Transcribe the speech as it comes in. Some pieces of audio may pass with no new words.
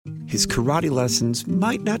His karate lessons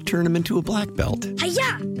might not turn him into a black belt.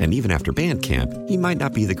 Hi-ya! And even after band camp, he might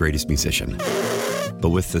not be the greatest musician.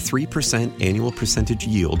 But with the 3% annual percentage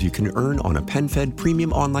yield you can earn on a PenFed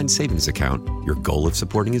premium online savings account, your goal of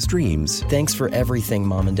supporting his dreams... Thanks for everything,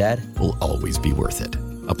 Mom and Dad. ...will always be worth it.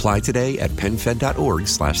 Apply today at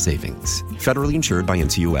PenFed.org/savings. Federally insured by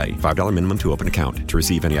NCUA. $5 minimum to open account. To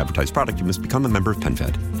receive any advertised product, you must become a member of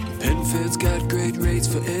PenFed. PenFed's got great rates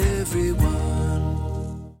for everyone.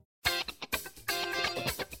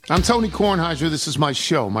 I'm Tony Kornheiser. This is my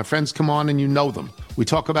show. My friends come on and you know them. We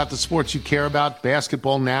talk about the sports you care about,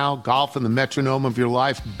 basketball now, golf, and the metronome of your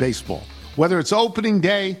life, baseball. Whether it's opening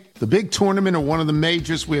day, the big tournament, or one of the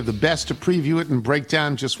majors, we have the best to preview it and break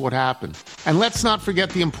down just what happened. And let's not forget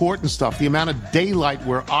the important stuff, the amount of daylight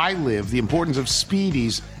where I live, the importance of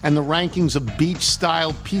speedies, and the rankings of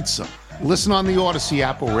beach-style pizza. Listen on the Odyssey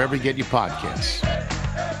app or wherever you get your podcasts.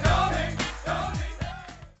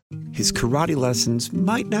 His karate lessons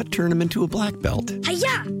might not turn him into a black belt.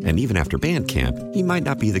 Hi-ya! And even after band camp, he might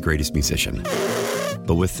not be the greatest musician.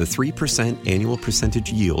 But with the 3% annual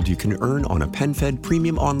percentage yield you can earn on a PenFed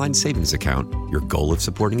premium online savings account, your goal of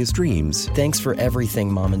supporting his dreams... Thanks for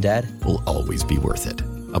everything, Mom and Dad. ...will always be worth it.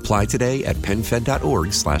 Apply today at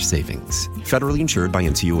PenFed.org/savings. Federally insured by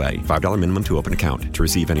NCUA. $5 minimum to open account. To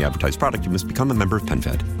receive any advertised product, you must become a member of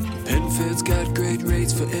PenFed. PenFed's got great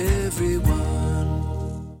rates for everyone.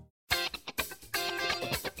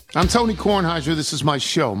 I'm Tony Kornheiser. This is my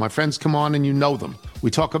show. My friends come on and you know them.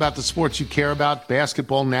 We talk about the sports you care about,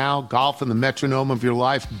 basketball now, golf, and the metronome of your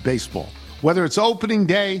life, baseball. Whether it's opening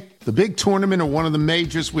day, the big tournament, or one of the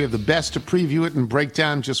majors, we have the best to preview it and break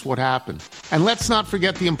down just what happened. And let's not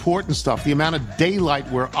forget the important stuff, the amount of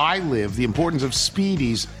daylight where I live, the importance of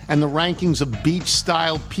speedies, and the rankings of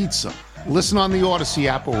beach-style pizza. Listen on the Odyssey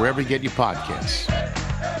app or wherever you get your podcasts.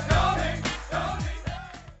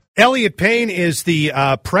 Elliot Payne is the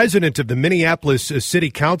president of the Minneapolis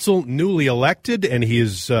City Council, newly elected, and he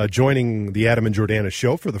is joining the Adam and Jordana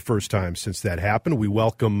show for the first time since that happened. We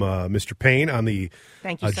welcome Mr. Payne on the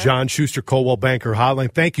John Schuster Coldwell Banker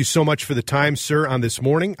Hotline. Thank you so much for the time, sir, on this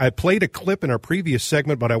morning. I played a clip in our previous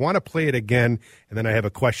segment, but I want to play it again, and then I have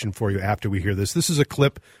a question for you after we hear this. This is a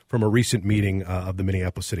clip from a recent meeting of the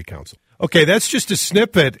Minneapolis City Council. Okay, that's just a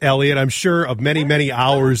snippet, Elliot, I'm sure, of many, many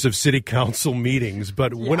hours of city council meetings.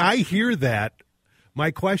 But when I hear that,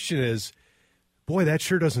 my question is, boy, that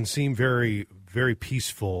sure doesn't seem very, very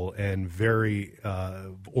peaceful and very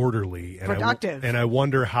orderly. And productive. I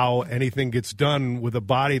wonder how anything gets done with a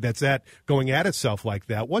body that's going at itself like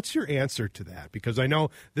that. What's your answer to that? Because I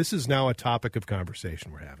know this is now a topic of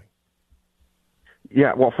conversation we're having.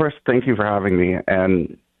 Yeah, well, first, thank you for having me.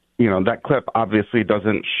 And that clip obviously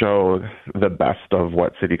doesn't show the best of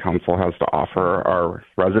what City Council has to offer our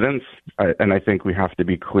residents, and I think we have to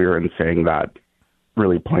be clear in saying that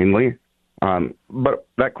really plainly. But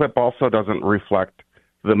that clip also doesn't reflect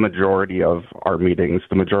the majority of our meetings.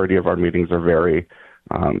 The majority of our meetings are very,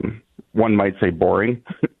 one might say, boring,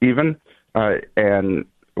 even, and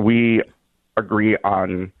we agree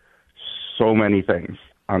on so many things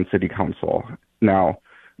on City Council. Now,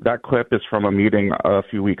 that clip is from a meeting a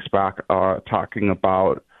few weeks back talking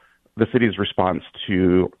about the city's response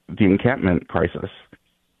to the encampment crisis.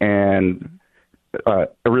 And a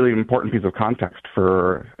really important piece of context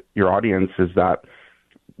for your audience is that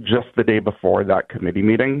just the day before that committee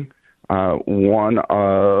meeting, one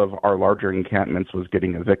of our larger encampments was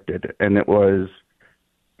getting evicted. And it was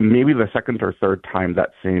maybe the second or third time that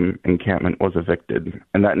same encampment was evicted.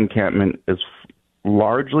 And that encampment is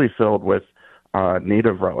largely filled with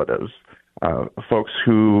Native relatives, folks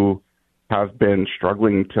who have been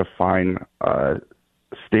struggling to find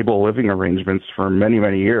stable living arrangements for many,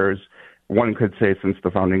 many years. One could say since the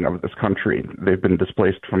founding of this country, they've been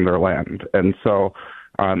displaced from their land. And so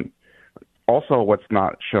also what's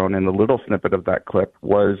not shown in the little snippet of that clip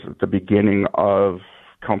was the beginning of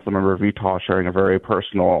Councilmember Vital sharing a very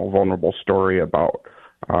personal, vulnerable story about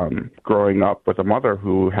growing up with a mother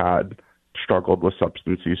who had struggled with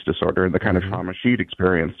substance use disorder and the kind of trauma she'd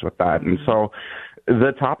experienced with that. And so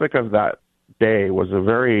the topic of that day was a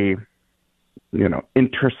very,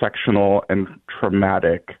 intersectional and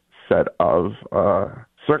traumatic set of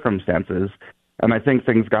circumstances. And I think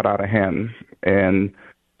things got out of hand. And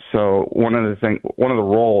so one of the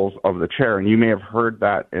roles of the chair, and you may have heard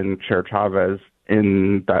that in Chair Chavez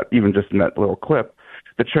in that, even just in that little clip,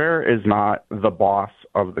 the chair is not the boss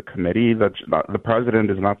of the committee. The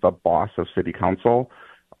president is not the boss of City Council.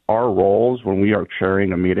 Our roles when we are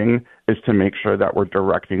chairing a meeting is to make sure that we're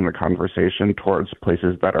directing the conversation towards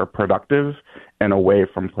places that are productive and away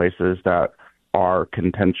from places that are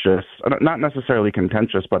contentious, not necessarily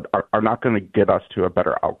contentious, but are not going to get us to a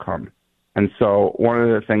better outcome. And so one of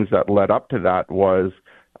the things that led up to that was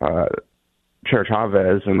Chair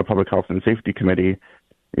Chavez and the Public Health and Safety Committee,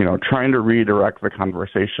 trying to redirect the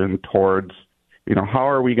conversation towards, how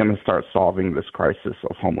are we going to start solving this crisis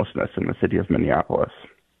of homelessness in the city of Minneapolis?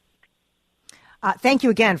 Thank you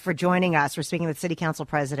again for joining us. We're speaking with City Council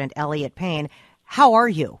President Elliot Payne. How are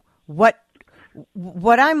you? What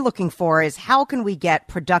I'm looking for is how can we get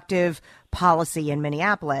productive policy in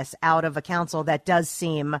Minneapolis out of a council that does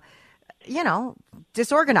seem,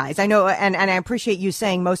 disorganized. I know, and I appreciate you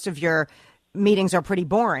saying most of your meetings are pretty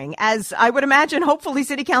boring, as I would imagine hopefully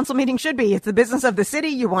city council meetings should be. It's the business of the city.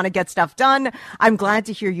 You want to get stuff done. I'm glad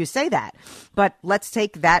to hear you say that. But let's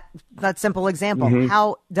take that simple example. Mm-hmm.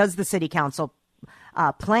 How does the city council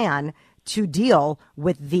plan to deal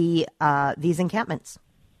with these encampments?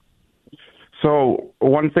 So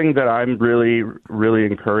one thing that I'm really, really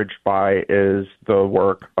encouraged by is the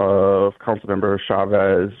work of Councilmember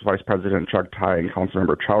Chavez, Vice President Chugtai, and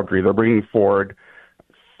Councilmember Chowdhury. They're bringing forward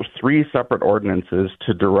 3 separate ordinances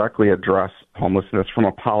to directly address homelessness from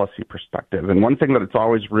a policy perspective. And one thing that it's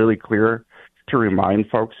always really clear to remind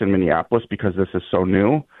folks in Minneapolis, because this is so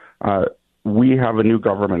new, we have a new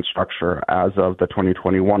government structure as of the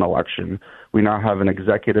 2021 election. We now have an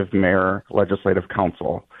executive mayor, legislative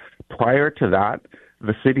council. Prior to that,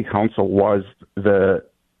 the city council was the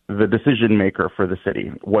decision maker for the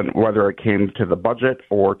city, whether it came to the budget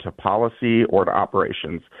or to policy or to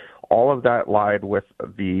operations. All of that lied with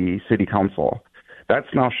the city council. That's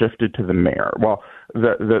now shifted to the mayor. Well,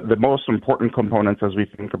 the most important components as we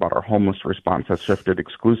think about our homeless response has shifted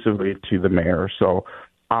exclusively to the mayor. So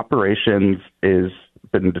operations is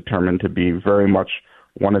been determined to be very much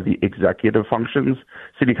one of the executive functions.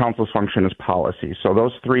 City council's function is policy. So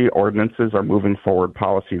those 3 ordinances are moving forward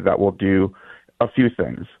policy that will do a few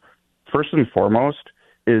things. First and foremost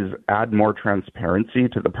is add more transparency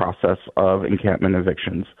to the process of encampment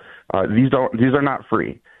evictions. These are not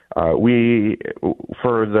free.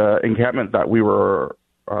 For the encampment that we were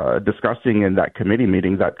discussing in that committee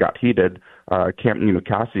meeting that got heated, Camp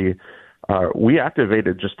Ninukasi, we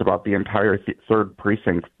activated just about the entire 3rd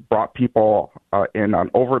precinct, brought people in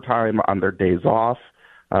on overtime on their days off,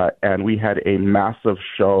 and we had a massive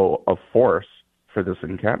show of force for this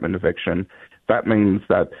encampment eviction. That means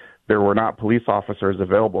that there were not police officers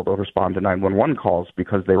available to respond to 911 calls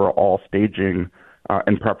because they were all staging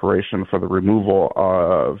in preparation for the removal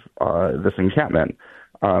of this encampment.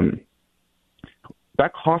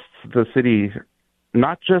 That costs the city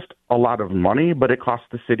not just a lot of money, but it costs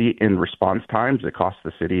the city in response times. It costs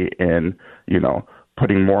the city in,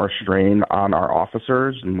 putting more strain on our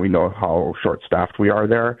officers, and we know how short-staffed we are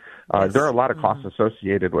there. There are a lot of costs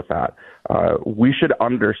associated with that. We should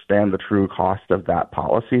understand the true cost of that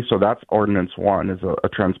policy. So that's Ordinance 1, is a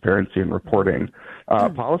transparency and reporting.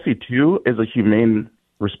 Policy 2 is a humane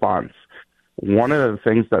response. One of the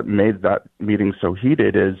things that made that meeting so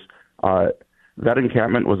heated is that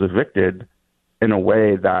encampment was evicted in a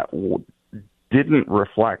way that didn't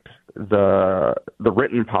reflect the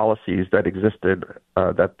written policies that existed,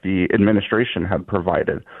 that the administration had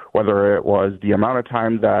provided, whether it was the amount of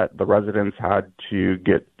time that the residents had to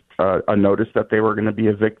get a notice that they were going to be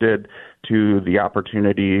evicted, to the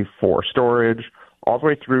opportunity for storage, all the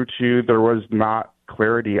way through to there was not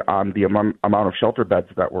clarity on the amount of shelter beds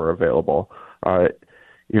that were available.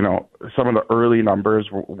 Some of the early numbers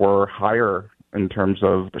were higher in terms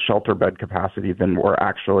of the shelter bed capacity than were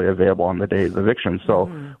actually available on the day of eviction. So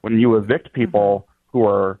when you evict people who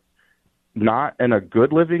are not in a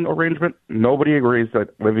good living arrangement, nobody agrees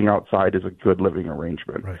that living outside is a good living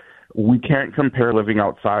arrangement. Right. We can't compare living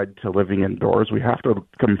outside to living indoors. We have to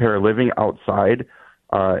compare living outside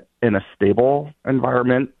in a stable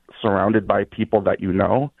environment surrounded by people that you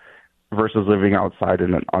know versus living outside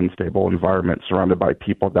in an unstable environment surrounded by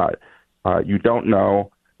people that you don't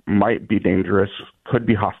know, might be dangerous, could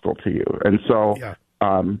be hostile to you. And so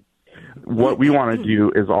what we want to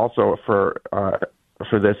do is also for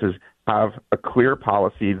this is have a clear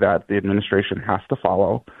policy that the administration has to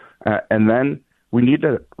follow. And then we need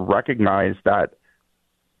to recognize that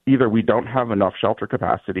either we don't have enough shelter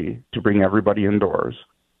capacity to bring everybody indoors,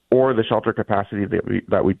 or the shelter capacity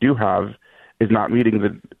that we do have is not meeting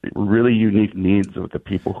the really unique needs of the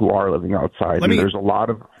people who are living outside. And there's a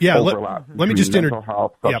lot of overlap between mental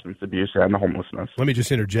health, substance abuse, and homelessness. Let me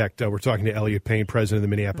just interject. We're talking to Elliot Payne, president of the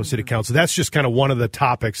Minneapolis City Council. That's just kind of one of the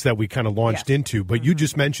topics that we kind of launched into. But you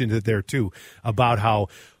just mentioned it there, too, about how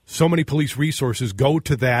so many police resources go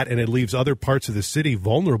to that, and it leaves other parts of the city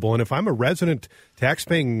vulnerable. And if I'm a resident,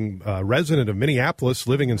 tax-paying resident of Minneapolis,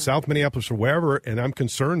 living in South Minneapolis or wherever, and I'm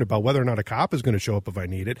concerned about whether or not a cop is going to show up if I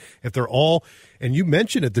need it, if they're all, and you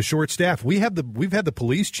mentioned it, the short staff. We've had the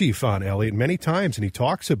police chief on, Elliot, many times, and he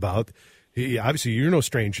talks about, obviously you're no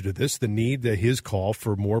stranger to this, the need, his call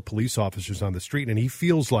for more police officers on the street, and he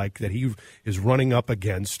feels like that he is running up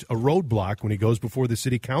against a roadblock when he goes before the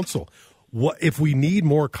city council. What if we need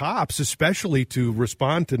more cops, especially to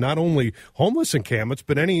respond to not only homeless encampments,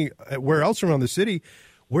 but anywhere else around the city?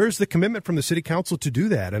 Where's the commitment from the city council to do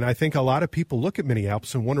that? And I think a lot of people look at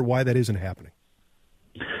Minneapolis and wonder why that isn't happening.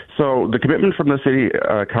 So the commitment from the city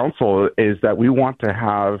council is that we want to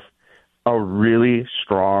have a really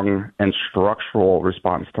strong and structural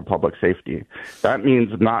response to public safety. That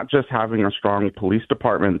means not just having a strong police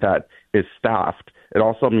department that is staffed. It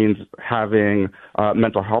also means having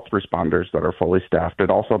mental health responders that are fully staffed. It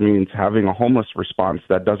also means having a homeless response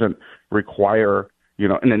that doesn't require,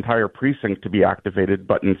 an entire precinct to be activated,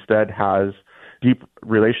 but instead has deep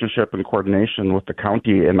relationship and coordination with the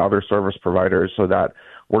county and other service providers so that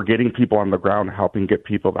we're getting people on the ground, helping get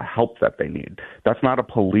people the help that they need. That's not a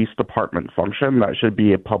police department function. That should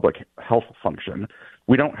be a public health function.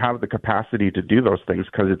 We don't have the capacity to do those things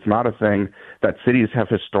because it's not a thing that cities have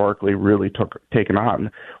historically really taken on.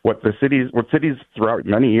 What cities throughout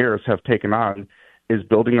many years have taken on is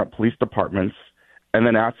building up police departments and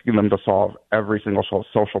then asking them to solve every single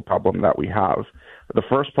social problem that we have. The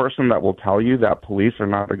first person that will tell you that police are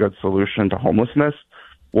not a good solution to homelessness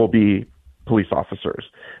will be police officers.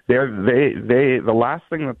 The last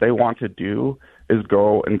thing that they want to do is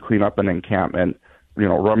go and clean up an encampment,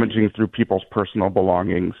 rummaging through people's personal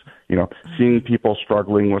belongings, seeing people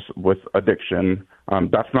struggling with addiction.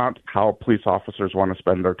 That's not how police officers want to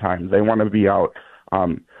spend their time. They want to be out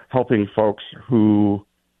helping folks who,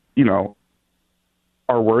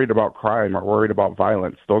 are worried about crime or worried about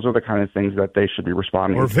violence. Those are the kind of things that they should be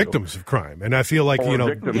responding to. Or victims of crime. And I feel like,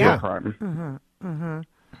 victims of crime. Mm-hmm, mm-hmm.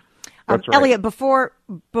 That's right. Elliot, before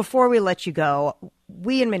we let you go,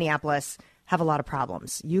 we in Minneapolis have a lot of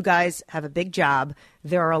problems. You guys have a big job.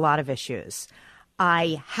 There are a lot of issues.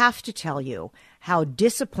 I have to tell you how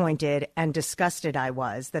disappointed and disgusted I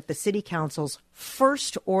was that the city council's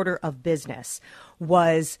first order of business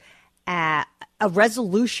was a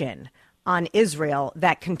resolution on Israel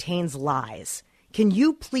that contains lies. Can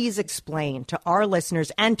you please explain to our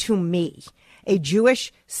listeners and to me, a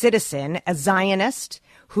Jewish citizen, a Zionist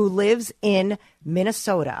who lives in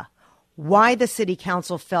Minnesota, why the city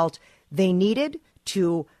council felt they needed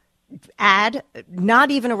to add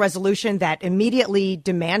not even a resolution that immediately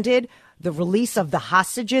demanded the release of the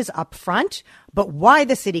hostages up front, but why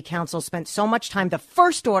the city council spent so much time. The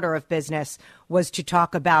first order of business was to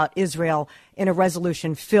talk about Israel in a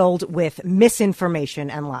resolution filled with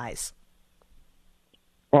misinformation and lies.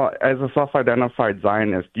 Well, as a self-identified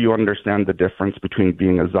Zionist, do you understand the difference between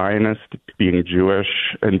being a Zionist, being Jewish,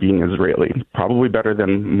 and being Israeli? Probably better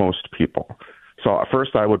than most people. So at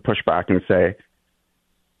first I would push back and say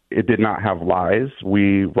it did not have lies.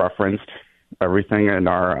 We referenced everything in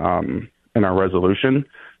our resolution.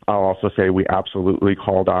 I'll also say we absolutely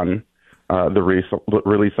called on the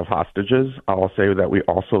release of hostages. I'll say that we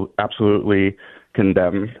also absolutely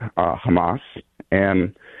condemn Hamas,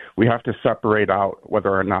 and we have to separate out whether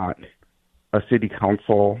or not a city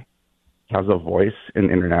council has a voice in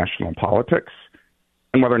international politics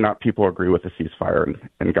and whether or not people agree with the ceasefire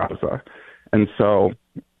in Gaza. And so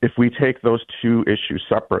if we take those two issues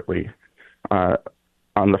separately,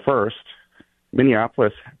 on the first,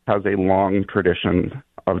 Minneapolis has a long tradition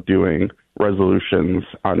of doing resolutions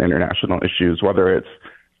on international issues, whether it's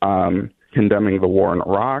condemning the war in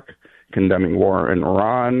Iraq, condemning war in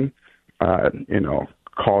Iran,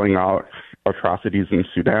 calling out atrocities in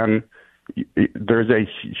Sudan. There's a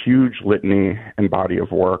huge litany and body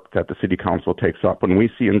of work that the city council takes up. When we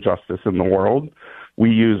see injustice in the world, we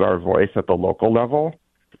use our voice at the local level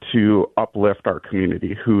to uplift our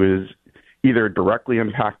community who is either directly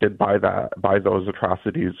impacted by those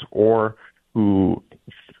atrocities or who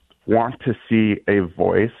want to see a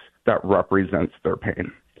voice that represents their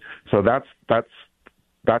pain. So that's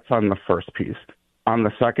on the first piece. On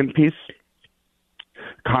the second piece,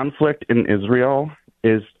 conflict in Israel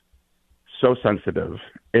is so sensitive.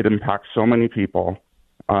 It impacts so many people.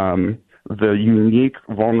 The unique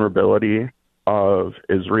vulnerability of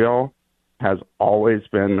Israel has always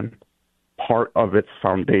been part of its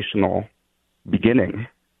foundational beginning.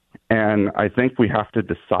 And I think we have to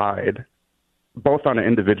decide, both on an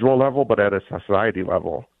individual level, but at a society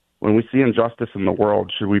level, when we see injustice in the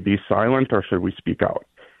world, should we be silent or should we speak out?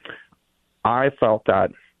 I felt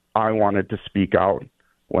that I wanted to speak out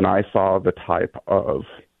when I saw the type of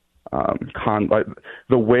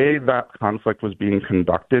the way that conflict was being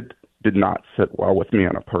conducted did not sit well with me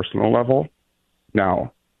on a personal level.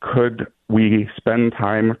 Now, could we spend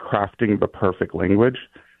time crafting the perfect language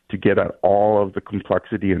to get at all of the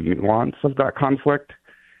complexity and nuance of that conflict?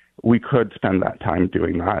 We could spend that time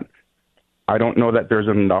doing that. I don't know that there's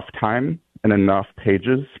enough time and enough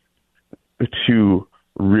pages to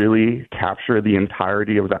really capture the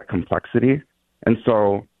entirety of that complexity. And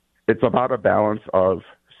so it's about a balance of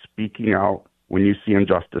speaking out when you see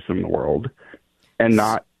injustice in the world and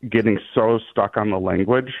not getting so stuck on the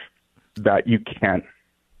language that you can't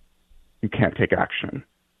take action.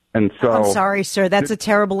 And so I'm sorry, sir. That's a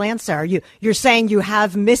terrible answer. You're saying you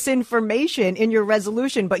have misinformation in your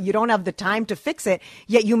resolution, but you don't have the time to fix it,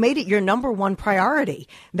 yet you made it your number one priority.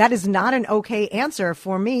 That is not an okay answer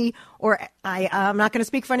for me, or I'm not going to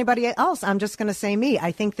speak for anybody else. I'm just going to say me.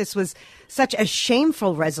 I think this was such a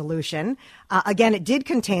shameful resolution. Again, it did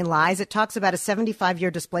contain lies. It talks about a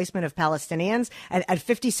 75-year displacement of Palestinians and a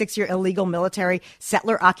 56-year illegal military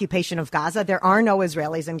settler occupation of Gaza. There are no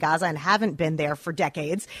Israelis in Gaza and haven't been there for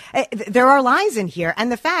decades. There are lies in here.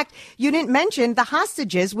 And the fact you didn't mention the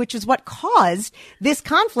hostages, which is what caused this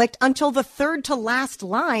conflict, until the third to last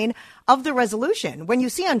line of the resolution. When you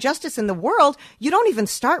see injustice in the world, you don't even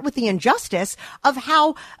start with the injustice of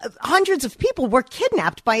how hundreds of people were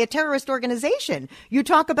kidnapped by a terrorist organization. You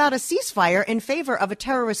talk about a ceasefire in favor of a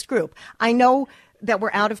terrorist group. I know that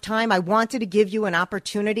we're out of time. I wanted to give you an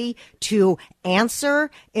opportunity to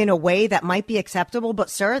answer in a way that might be acceptable. But,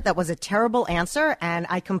 sir, that was a terrible answer, and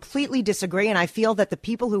I completely disagree. And I feel that the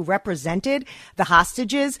people who represented the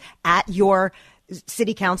hostages at your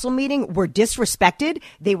city council meeting were disrespected.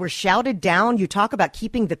 They were shouted down. You talk about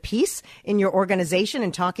keeping the peace in your organization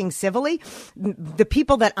and talking civilly. The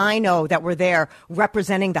people that I know that were there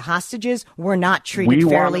representing the hostages were not treated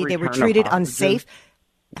fairly. They were treated unsafe.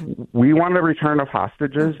 We want a return of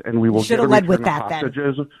hostages, and we will get a return of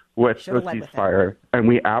hostages with the ceasefire. And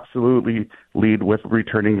we absolutely lead with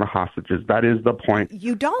returning the hostages. That is the point.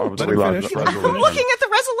 You don't. I'm looking at the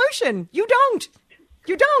resolution. You don't.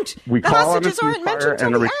 You don't. We the call on a hostages aren't mentioned ceasefire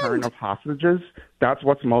and a the return end. of hostages. That's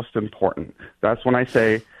what's most important. That's when I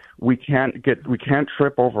say we can't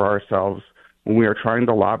trip over ourselves when we are trying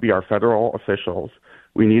to lobby our federal officials.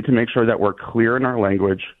 We need to make sure that we're clear in our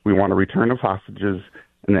language. We want a return of hostages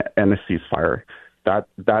and a ceasefire.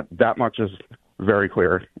 That much is very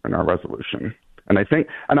clear in our resolution. And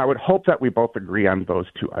I would hope that we both agree on those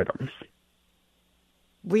two items.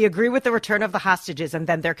 We agree with the return of the hostages, and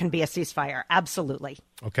then there can be a ceasefire. Absolutely.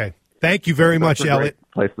 Okay. Thank you very much, Elliot.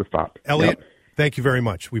 Place to stop. Elliot, Thank you very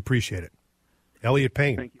much. We appreciate it. Elliot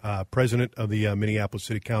Payne, president of the Minneapolis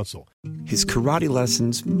City Council. His karate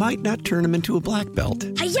lessons might not turn him into a black belt.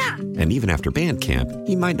 Hi-ya! And even after band camp,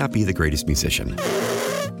 he might not be the greatest musician.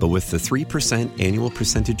 But with the 3% annual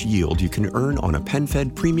percentage yield you can earn on a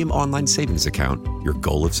PenFed premium online savings account, your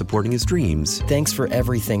goal of supporting his dreams... Thanks for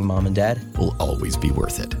everything, Mom and Dad. ...will always be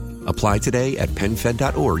worth it. Apply today at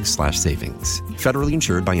PenFed.org/savings. Federally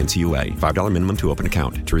insured by NCUA. $5 minimum to open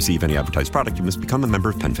account. To receive any advertised product, you must become a member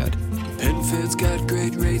of PenFed. PenFed's got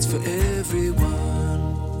great rates for everyone.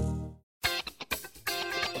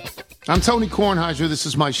 I'm Tony Kornheiser. This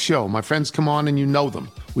is my show. My friends come on and you know them.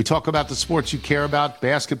 We talk about the sports you care about,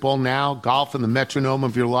 basketball now, golf, and the metronome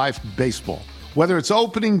of your life, baseball. Whether it's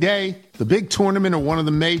opening day, the big tournament, or one of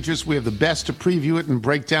the majors, we have the best to preview it and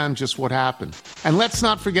break down just what happened. And let's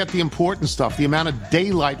not forget the important stuff, the amount of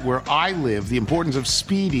daylight where I live, the importance of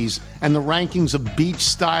speedies, and the rankings of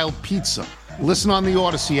beach-style pizza. Listen on the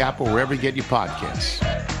Odyssey app or wherever you get your podcasts.